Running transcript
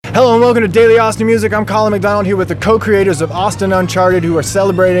Hello and welcome to Daily Austin Music. I'm Colin McDonald here with the co-creators of Austin Uncharted, who are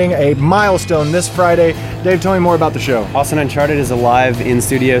celebrating a milestone this Friday. Dave, tell me more about the show. Austin Uncharted is a live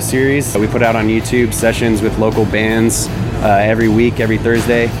in-studio series. We put out on YouTube sessions with local bands every week, every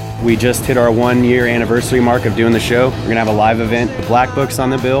Thursday. We just hit our 1-year anniversary mark of doing the show. We're going to have a live event. The Black Book's on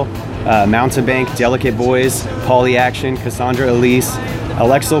the bill. Mountebank, Delicate Boys, Pauly Action, Cassandra Elise,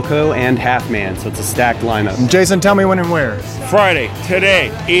 Alexilco, and Half Man. So it's a stacked lineup. Jason, tell me when and where. Friday,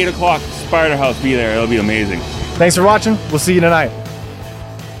 today, 8 o'clock, Spider House. Be there. It'll be amazing. Thanks for watching. We'll see you tonight.